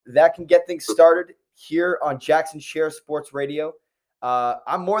that can get things started here on Jackson Share Sports Radio.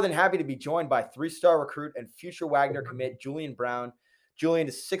 I'm more than happy to be joined by three-star recruit and future Wagner commit Julian Brown. Julian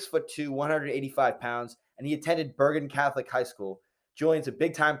is 6'2", 185 pounds, and he attended Bergen Catholic High School. Julian's a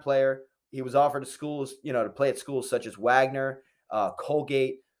big-time player. He was offered to schools, to play at schools such as Wagner,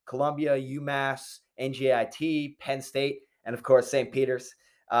 Colgate, Columbia, UMass, NJIT, Penn State, and of course St. Peter's.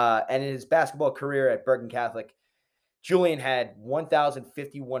 And in his basketball career at Bergen Catholic, Julian had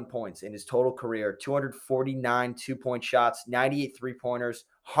 1,051 points in his total career, 249 two-point shots, 98 three-pointers,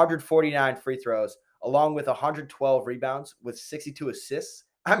 149 free throws, along with 112 rebounds with 62 assists.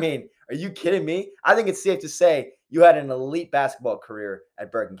 I mean, are you kidding me? I think it's safe to say you had an elite basketball career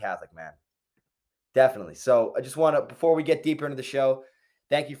at Bergen Catholic, man. Definitely. So I just want to, before we get deeper into the show,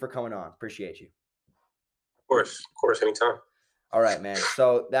 thank you for coming on. Appreciate you. Of course, anytime. All right, man.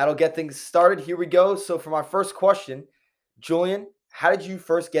 So that'll get things started. Here we go. So for my first question, Julian, how did you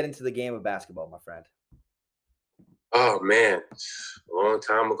first get into the game of basketball, my friend? Oh, man. A long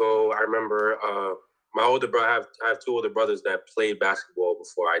time ago, I remember my older brother, I have two older brothers that played basketball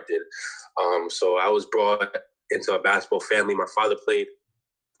before I did. So I was brought into a basketball family. My father played,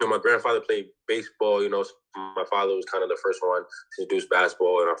 my grandfather played baseball, so my father was kind of the first one to introduce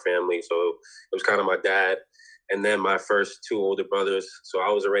basketball in our family. So it was kind of my dad. And then my first two older brothers. So I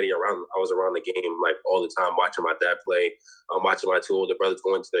was around the game like all the time, watching my dad play, watching my two older brothers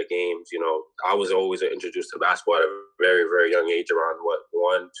go into their games. I was always introduced to basketball at a very, very young age, around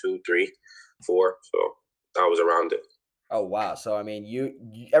 1, 2, 3, 4. So I was around it. Oh, wow. So, I mean, you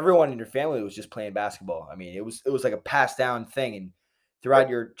everyone in your family was just playing basketball. I mean, it was like a passed down thing. And throughout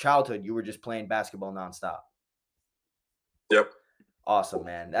your childhood, you were just playing basketball nonstop. Yep. Awesome,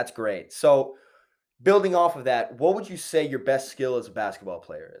 man. That's great. So, building off of that, what would you say your best skill as a basketball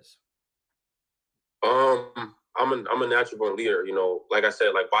player is? I'm a natural born leader. Like I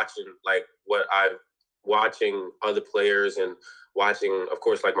said, like watching other players and watching, of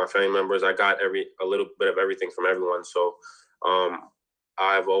course, like my family members. I got a little bit of everything from everyone. So,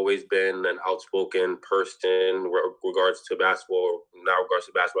 I've always been an outspoken person regards to basketball. Not regards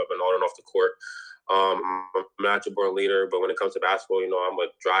to basketball, but on and off the court. I'm a natural born leader, but when it comes to basketball, I'm a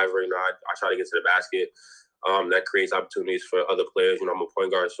driver. I try to get to the basket. That creates opportunities for other players. I'm a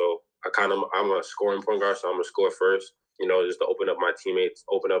point guard, so I'm a scoring point guard, so I'm gonna score first. Just to open up my teammates,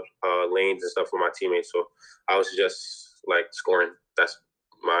 open up lanes and stuff for my teammates. So I was just like scoring. That's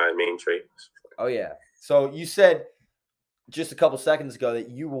my main trait. Oh yeah. So you said just a couple seconds ago that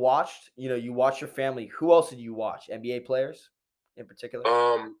you watched your family. Who else did you watch? NBA players in particular?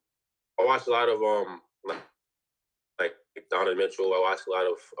 I watched a lot of like Donovan Mitchell. I watched a lot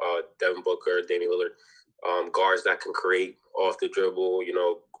of Devin Booker, Damian Lillard, guards that can create off the dribble.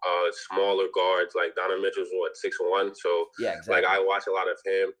 Smaller guards like Donovan Mitchell's 6'1", so yeah, exactly. Like I watch a lot of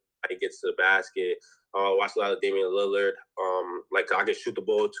him. He gets to the basket. Watch a lot of Damian Lillard. Like I can shoot the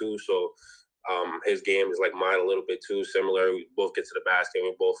ball too, so his game is like mine a little bit too. Similar. We both get to the basket.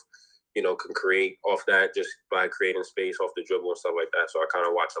 We both can create off that just by creating space off the dribble and stuff like that. So I kind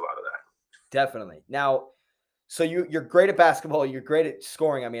of watch a lot of that. Definitely. Now, so you're great at basketball. You're great at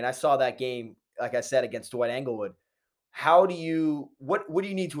scoring. I mean, I saw that game, like I said, against Dwight Englewood. What do you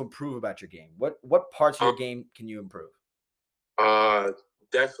need to improve about your game? What parts of your game can you improve?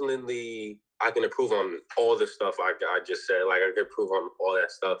 Definitely I can improve on all the stuff I just said. Like I can improve on all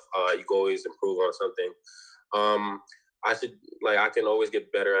that stuff. You can always improve on something. I can always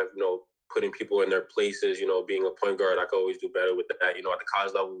get better at putting people in their places. Being a point guard, I can always do better with that. At the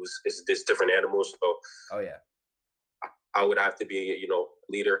college level, it's this different animals. So oh yeah, I would have to be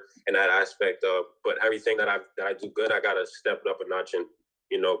leader in that aspect. But everything that I do good, I gotta step it up a notch and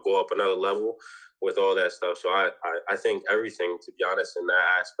go up another level with all that stuff. So I think everything, to be honest, in that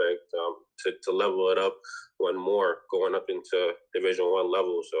aspect, to level it up one more, going up into Division I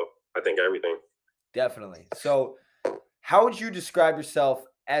level. So I think everything. Definitely. So how would you describe yourself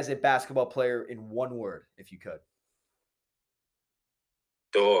as a basketball player in one word, if you could?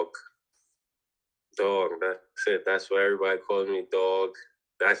 Dog. That's it. That's what everybody calls me, dog.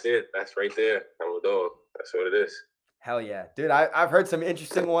 That's it. That's right there. I'm a dog. That's what it is. Hell yeah. Dude, I've heard some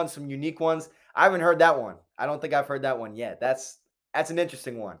interesting ones, some unique ones. I haven't heard that one. I don't think I've heard that one yet. That's an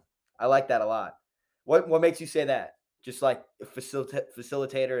interesting one. I like that a lot. What makes you say that? Just like a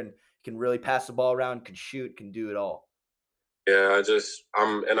facilitator and can really pass the ball around, can shoot, can do it all. Yeah,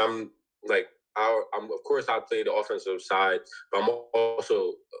 I'm like, of course I play the offensive side, but I'm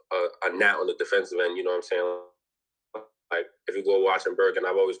also a gnat on the defensive end. You know what I'm saying? Like if you go watching Bergen,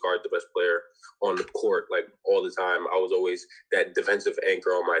 I've always guarded the best player on the court, like all the time. I was always that defensive anchor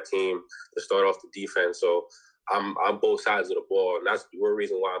on my team to start off the defense. So I'm both sides of the ball, and that's the real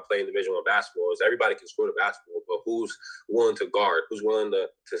reason why I'm playing Division I basketball. Is everybody can score the basketball, but who's willing to guard? Who's willing to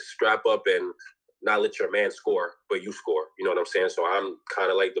strap up and not let your man score, but you score? You know what I'm saying? So I'm kind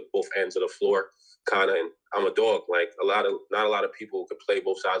of like the both ends of the floor, kind of. And I'm a dog. Like not a lot of people can play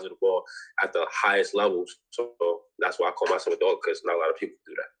both sides of the ball at the highest levels. So that's why I call myself a dog, because not a lot of people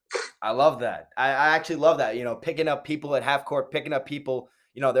do that. I love that. I actually love that. Picking up people at half court, picking up people,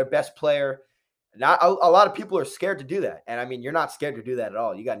 their best player. Not a lot of people are scared to do that. And I mean, you're not scared to do that at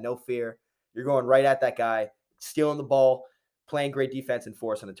all. You got no fear. You're going right at that guy, stealing the ball, playing great defense and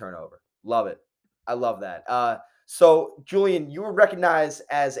forcing a turnover. Love it. I love that. So Julian, you were recognized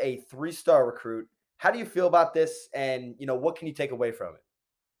as a 3-star recruit. How do you feel about this? And, what can you take away from it?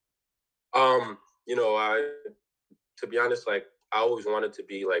 To be honest, like I always wanted to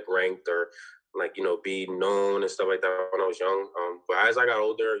be like ranked or like, be known and stuff like that when I was young. But as I got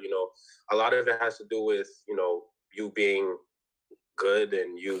older, a lot of it has to do with, you being good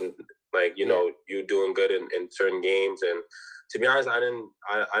and you like, you doing good in certain games. And to be honest, I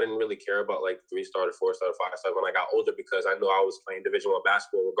didn't really care about like 3-star to 4-star to 5-star when I got older, because I knew I was playing Division I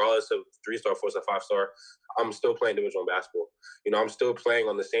basketball, regardless of 3-star, 4-star, 5-star. I'm still playing Division I basketball. I'm still playing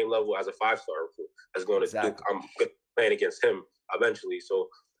on the same level as a 5-star recruit that's going to Duke. I'm playing against him eventually. So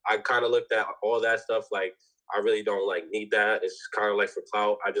I kind of looked at all that stuff like I really don't like need that. It's kind of like for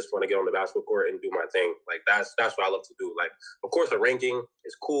clout. I just want to get on the basketball court and do my thing. Like that's what I love to do. Like, of course, a ranking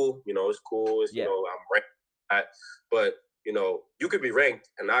is cool. It's cool. It's, I'm ranked at, but you could be ranked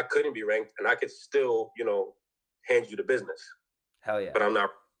and I couldn't be ranked and I could still, hand you the business. Hell yeah. But I'm not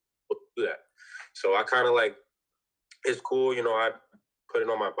able to do that. So I kind of like, it's cool. I put it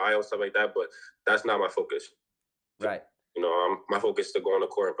on my bio and stuff like that, but that's not my focus. Right. My focus is to go on the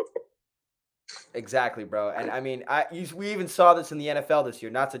court and perform. Exactly, bro. And I mean, we even saw this in the NFL this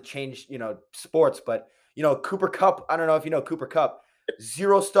year, not to change, sports, but, Cooper Kupp, I don't know if you know Cooper Kupp,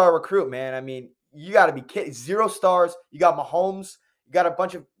 0-star recruit, man. I mean, you got to be kidding. 0 stars. You got Mahomes. You got a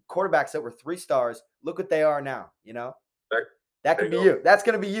bunch of quarterbacks that were 3 stars. Look what they are now, That could be you. That's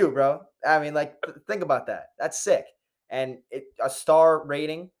going to be you, bro. I mean, like, think about that. That's sick. And a star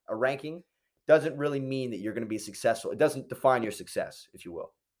rating, a ranking, doesn't really mean that you're going to be successful. It doesn't define your success, if you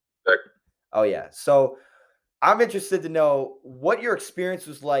will. Oh, yeah. So I'm interested to know what your experience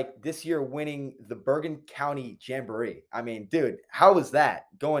was like this year winning the Bergen County Jamboree. I mean, dude, how was that?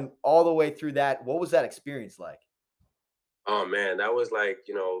 Going all the way through that, what was that experience like? Oh, man, that was like,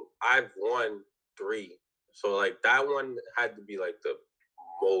 I've won 3. So, like, that one had to be, like, the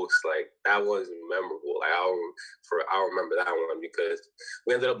most, like, that was memorable. Like, I remember that one because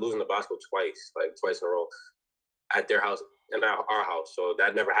we ended up losing the basketball twice in a row at their house and at our house. So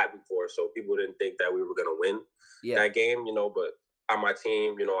that never happened before. So people didn't think that we were going to win that game, but on my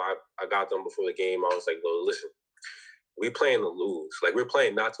team, I got them before the game. I was like, well, listen, we playing to lose. Like, we're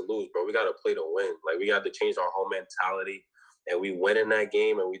playing not to lose, bro. We got to play to win. Like, we got to change our whole mentality. And we went in that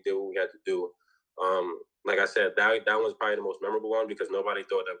game and we did what we had to do. Like I said, that was probably the most memorable one because nobody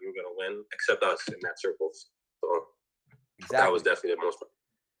thought that we were going to win except us in that circle. So that was definitely the most.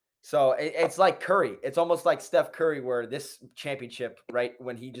 So it's like Curry. It's almost like Steph Curry, where this championship, right,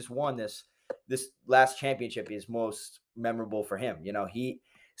 when he just won this last championship is most memorable for him.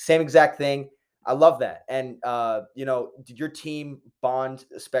 Same exact thing. I love that. And, did your team bond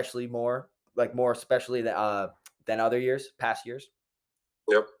especially more especially than other years, past years?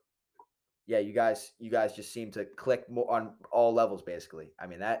 Yep. Yeah, you guys just seem to click more on all levels, basically. I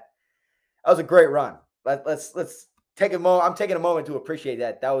mean, that was a great run. Let's take a moment. I'm taking a moment to appreciate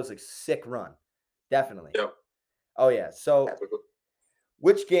that. That was a sick run. Definitely. Yep. Oh, yeah. So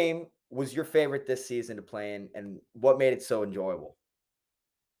which game was your favorite this season to play in, and what made it so enjoyable?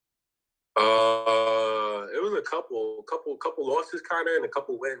 It was a couple losses kind of and a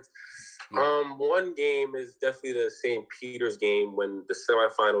couple wins. Yeah. One game is definitely the St. Peter's game when the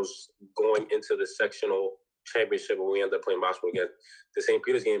semifinals going into the sectional championship when we ended up playing basketball again. The St.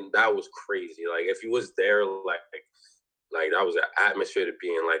 Peter's game, that was crazy. Like, if you was there, like that was an atmosphere to be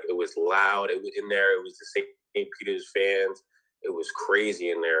in. Like, it was loud. It was in there. It was the St. Peter's fans. It was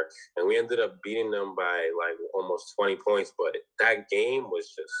crazy in there. And we ended up beating them by, like, almost 20 points. But that game was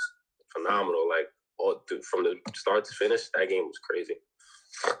just phenomenal. Like, from the start to finish, that game was crazy.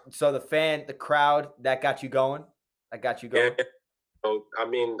 So the crowd, that got you going? Yeah. So, I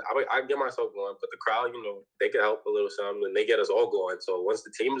mean, I get myself going, but the crowd, they can help a little something, and they get us all going. So once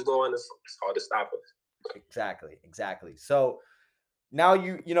the team is going, it's hard to stop us. Exactly. So now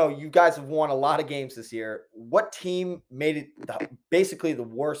you guys have won a lot of games this year. What team made it basically the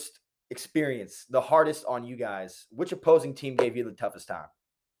worst experience, the hardest on you guys? Which opposing team gave you the toughest time?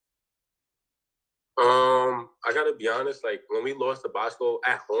 I gotta be honest. Like when we lost the basketball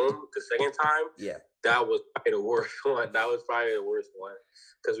at home the second time, Yeah. that was probably the worst one. That was probably the worst one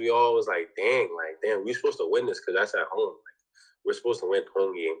because we all was like, damn, we're supposed to win this because that's at home. Like, we're supposed to win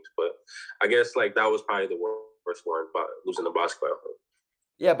home games, but I guess like that was probably the worst one, but losing the basketball at home.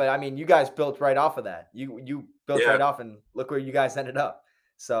 Yeah, but I mean, you guys built right off of that. You built right Yeah. off, and look where you guys ended up.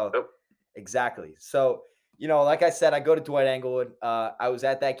 So Yep. exactly. So like I said, I go to Dwight Englewood. I was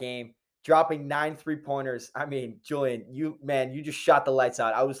at that game, dropping 9 3-pointers. I mean, Julian, you just shot the lights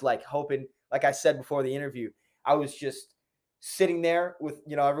out. I was like hoping, like I said before the interview, I was just sitting there with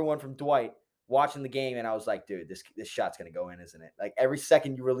everyone from Dwight watching the game, and I was like, dude, this shot's gonna go in, isn't it? Like every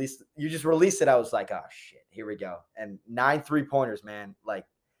second you just released it, I was like, oh shit, here we go. And 9 3-pointers, man. Like,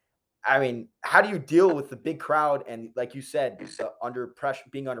 I mean, how do you deal with the big crowd and, like you said, under pressure,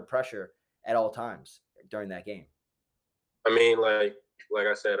 being under pressure at all times during that game? I mean, like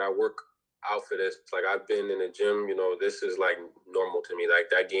I said, I work out for this. Like I've been in the gym. This is like normal to me. Like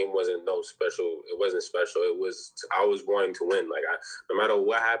that game wasn't no special. It wasn't special. It was I was wanting to win. Like no matter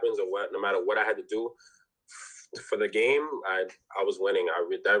what happens or no matter what I had to do for the game, I was winning.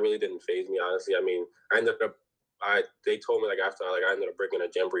 That really didn't phase me, honestly. I mean, I ended up. They told me like after I ended up breaking a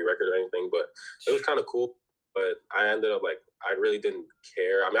Jamboree record or anything, but it was kind of cool. But I ended up like I really didn't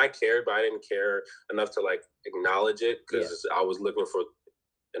care. I mean, I cared, but I didn't care enough to like acknowledge it because I was looking for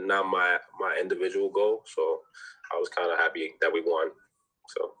and not my individual goal. So I was kind of happy that we won.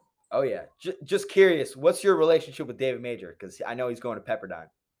 So. Oh yeah, just curious, what's your relationship with David Major? Because I know he's going to Pepperdine.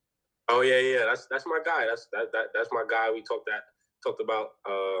 Oh yeah. That's my guy. That's my guy. We talked about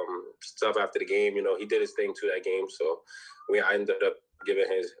stuff after the game. He did his thing to that game. So I ended up giving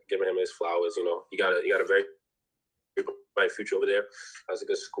him his flowers. He got a very bright future over there. That's a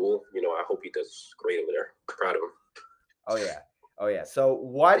good school. I hope he does great over there. Proud of him. Oh yeah. So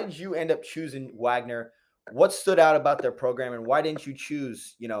why did you end up choosing Wagner? What stood out about their program, and why didn't you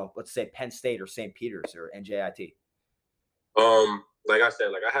choose, let's say Penn State or St. Peter's or NJIT? Like I said,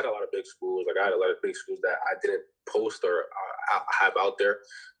 like I had a lot of big schools. Like I had a lot of big schools that I didn't post or have out there.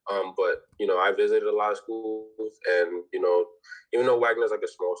 But I visited a lot of schools, and even though Wagner's like a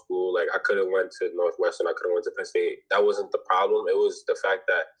small school, like I could have went to Northwestern, I could have went to Penn State. That wasn't the problem. It was the fact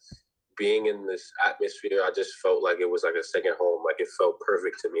that being in this atmosphere, I just felt like it was like a second home. Like it felt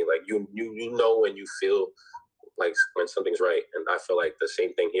perfect to me. Like you when you feel like when something's right, and I feel like the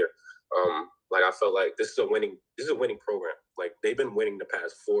same thing here. Like I felt like this is a winning program. Like they've been winning the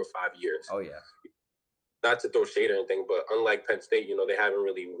past 4 or 5 years. Oh yeah. Not to throw shade or anything, but unlike Penn State, they haven't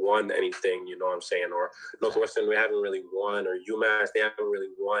really won anything, you know what I'm saying? Or Northwestern, they haven't really won, or UMass, they haven't really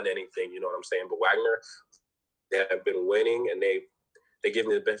won anything, you know what I'm saying? But Wagner, they have been winning, and they give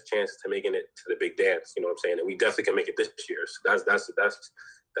me the best chance to making it to the big dance, you know what I'm saying? And we definitely can make it this year. So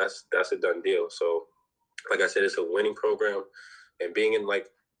that's a done deal. So like I said, it's a winning program, and being in like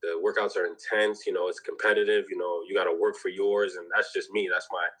the workouts are intense. It's competitive. You got to work for yours, and that's just me. That's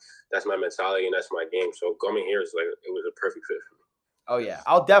my mentality, and that's my game. So coming here is like it was a perfect fit for me. Oh yeah,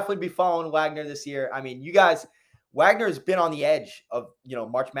 I'll definitely be following Wagner this year. I mean, Wagner has been on the edge of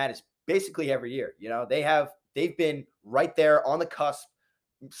March Madness basically every year. They've been right there on the cusp.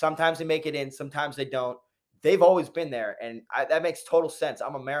 Sometimes they make it in, sometimes they don't. They've always been there, and that makes total sense.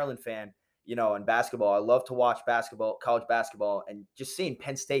 I'm a Maryland fan, in basketball. I love to watch basketball, college basketball, and just seeing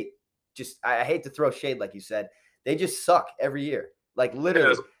Penn State. I hate to throw shade, like you said, they just suck every year. Like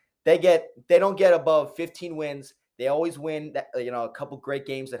literally, they don't get above 15 wins. They always win that, a couple great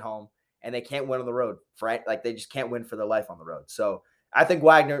games at home, and they can't win on the road. Like they just can't win for their life on the road. So I think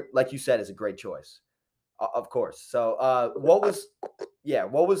Wagner, like you said, is a great choice. Of course. So, what was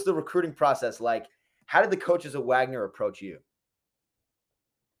the recruiting process like? How did the coaches at Wagner approach you?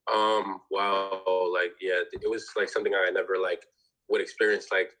 Wow, like yeah, it was like something I never like would experience.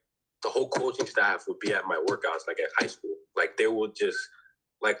 Like the whole coaching staff would be at my workouts, like at high school. Like they would just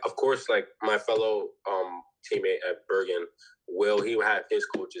like, of course, like my fellow teammate at Bergen, Will, he would have his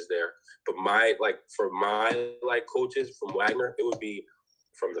coaches there. But for my coaches from Wagner, it would be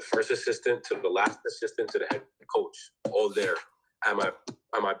from the first assistant to the last assistant to the head coach, all there at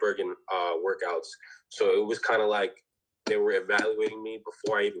my Bergen workouts. So it was kind of like they were evaluating me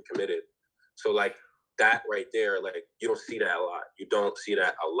before I even committed. So like that right there, like you don't see that a lot. You don't see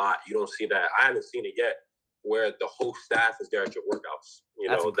that a lot. You don't see that. I haven't seen it yet where the whole staff is there at your workouts.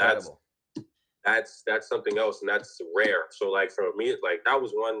 That's incredible. That's something else, and that's rare. So like for me, like that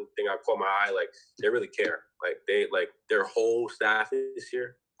was one thing I caught my eye. Like they really care. Like their whole staff is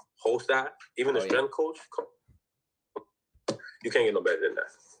here. Whole staff, even the strength coach. You can't get no better than that.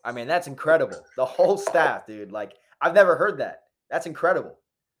 I mean, that's incredible. The whole staff, dude. Like I've never heard that. That's incredible.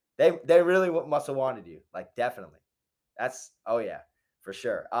 They really must have wanted you. Like, definitely. Oh yeah, for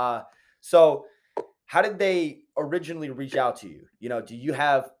sure. So how did they originally reach out to you? Do you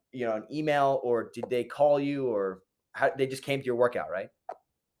have, an email, or did they call you, or how they just came to your workout, right?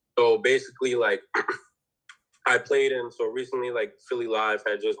 So basically, like I played in so recently, like Philly Live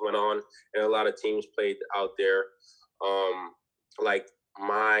had just went on, and a lot of teams played out there. Like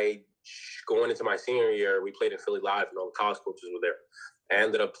my going into my senior year, we played in Philly Live, and all the college coaches were there. I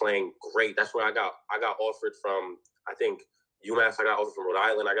ended up playing great. That's where I got offered from, I think, UMass. I got offered from Rhode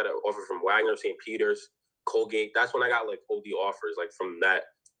Island. I got an offer from Wagner, St. Peter's, Colgate. That's when I got like OD offers, like from that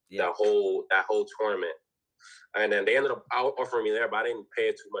whole tournament. And then they ended up offering me there, but I didn't pay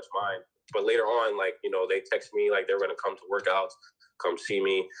it too much mind. But later on, like, they texted me like they were going to come to workouts, come see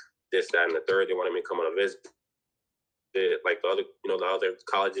me, this, that, and the third. They wanted me to come on a visit. Like the other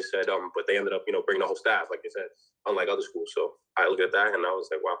colleges said, but they ended up, bringing the whole staff, like they said, unlike other schools. So I looked at that and I was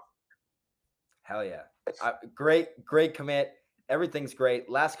like, wow. Hell yeah. Great commit. Everything's great.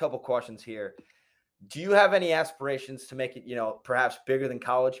 Last couple questions here. Do you have any aspirations to make it, perhaps bigger than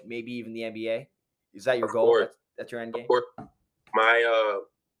college, maybe even the NBA? Is that your goal? That's your end game? Of course.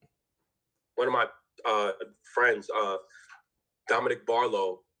 One of my friends, Dominic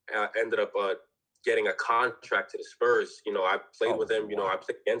Barlow, ended up getting a contract to the Spurs. I played with him. Wow. I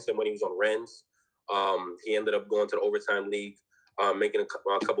played against him when he was on Rennes. He ended up going to the overtime league, making a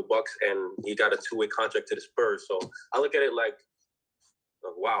couple bucks, and he got a 2-way contract to the Spurs. So I look at it like,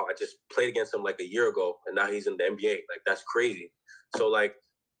 wow, I just played against him like a year ago, and now he's in the NBA. Like, that's crazy. So, like,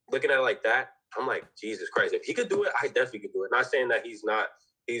 looking at it like that, I'm like, Jesus Christ, if he could do it, I definitely could do it. Not saying that he's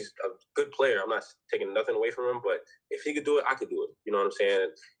a good player. I'm not taking nothing away from him, but if he could do it, I could do it. You know what I'm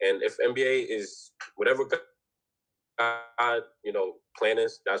saying? And if NBA is whatever plan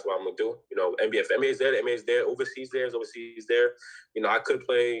is, that's what I'm gonna do. NBA, if NBA is there, the NBA is there. Overseas there. I could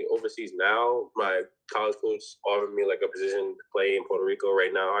play overseas now. My college coach offered me like a position to play in Puerto Rico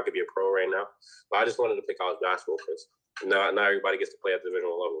right now. I could be a pro right now, but I just wanted to play college basketball because not everybody gets to play at the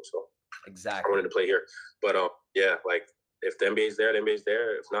divisional level. So exactly, I wanted to play here. But yeah, like if the NBA is there, the NBA is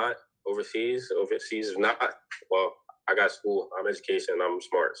there. If not, overseas is not. Well, I got school. I'm education. I'm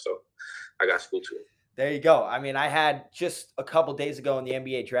smart, so I got school too. There you go. I mean, I had just a couple days ago in the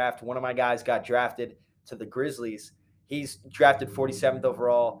NBA draft, one of my guys got drafted to the Grizzlies. He's drafted 47th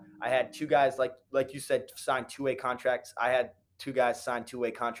overall. I had two guys, like you said, sign 2-way contracts. I had two guys sign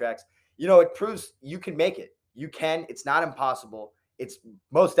 2-way contracts. It proves you can make it. You can. It's not impossible. It's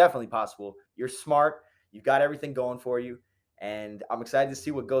most definitely possible. You're smart. You've got everything going for you. And I'm excited to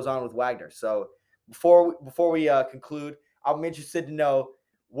see what goes on with Wagner. So before we conclude, I'm interested to know,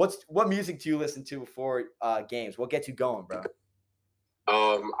 what music do you listen to before games? What gets you going, bro?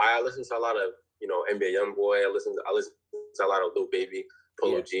 I listen to a lot of NBA YoungBoy. I listen to a lot of Lil Baby,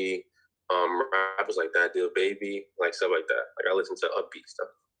 Polo G, rappers like that, Lil Baby, like stuff like that. Like I listen to upbeat stuff.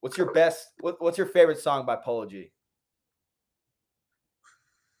 What's your favorite song by Polo G?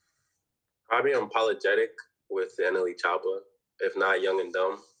 Probably Unapologetic with NLE Choppa. If not, Young and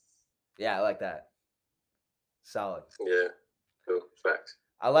Dumb. Yeah, I like that. Solid. Yeah, cool. Facts.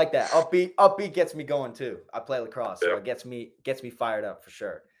 I like that. Upbeat gets me going too. I play lacrosse, so it gets me fired up for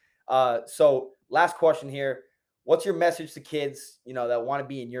sure. So last question here. What's your message to kids, that want to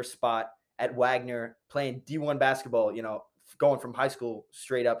be in your spot at Wagner playing D1 basketball, going from high school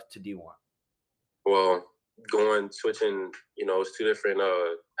straight up to D1? Well, switching, it's two different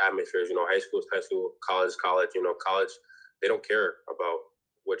atmospheres. High school is high school, college is college. College, they don't care about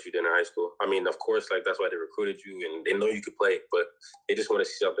what you did in high school. I mean, of course, like that's why they recruited you and they know you could play, but they just want to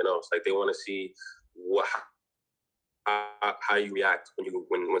see something else. Like they want to see how you react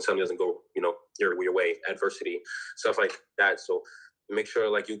when something doesn't go, your way, adversity, stuff like that. So make sure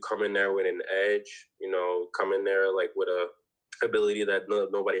like you come in there with an edge, come in there like with a ability that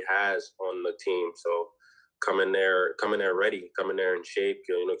nobody has on the team. So come in there ready, come in there in shape,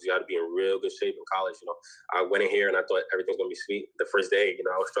 because you got to be in real good shape in college. I went in here and I thought everything's going to be sweet. The first day,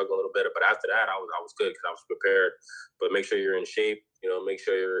 I was struggling a little bit, but after that, I was good because I was prepared. But make sure you're in shape, make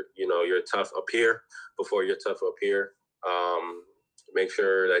sure you're tough up here before you're tough up here. Make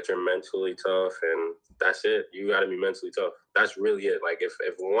sure that you're mentally tough, and that's it. You got to be mentally tough. That's really it. Like if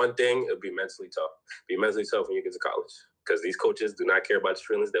one thing, it'll be mentally tough. Be mentally tough when you get to college, because these coaches do not care about your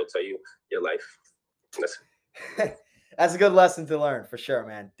feelings. They'll tell you your life. That's it. That's a good lesson to learn for sure,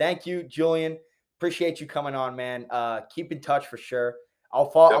 man. Thank you, Julian. Appreciate you coming on, man. Keep in touch for sure. I'm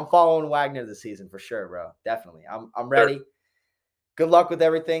following Wagner this season for sure, bro. Definitely. I'm ready. Sure. Good luck with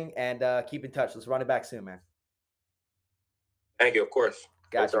everything, and keep in touch. Let's run it back soon, man. Thank you, of course.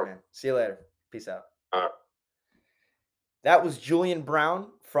 Gotcha, man. See you later. Peace out. That was Julian Brown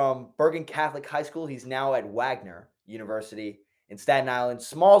from Bergen Catholic High School. He's now at Wagner University in Staten Island.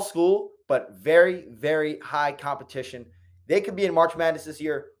 Small school, but very, very high competition. They could be in March Madness this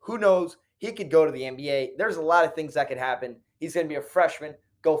year. Who knows? He could go to the NBA. There's a lot of things that could happen. He's going to be a freshman.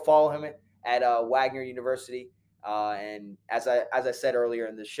 Go follow him at Wagner University. And as I said earlier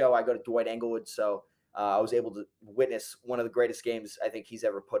in the show, I go to Dwight Englewood, so I was able to witness one of the greatest games I think he's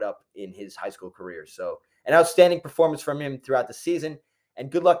ever put up in his high school career. So an outstanding performance from him throughout the season,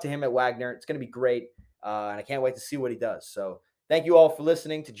 and good luck to him at Wagner. It's going to be great, and I can't wait to see what he does. So thank you all for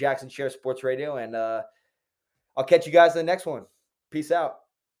listening to Jackson Share Sports Radio, and I'll catch you guys in the next one. Peace out.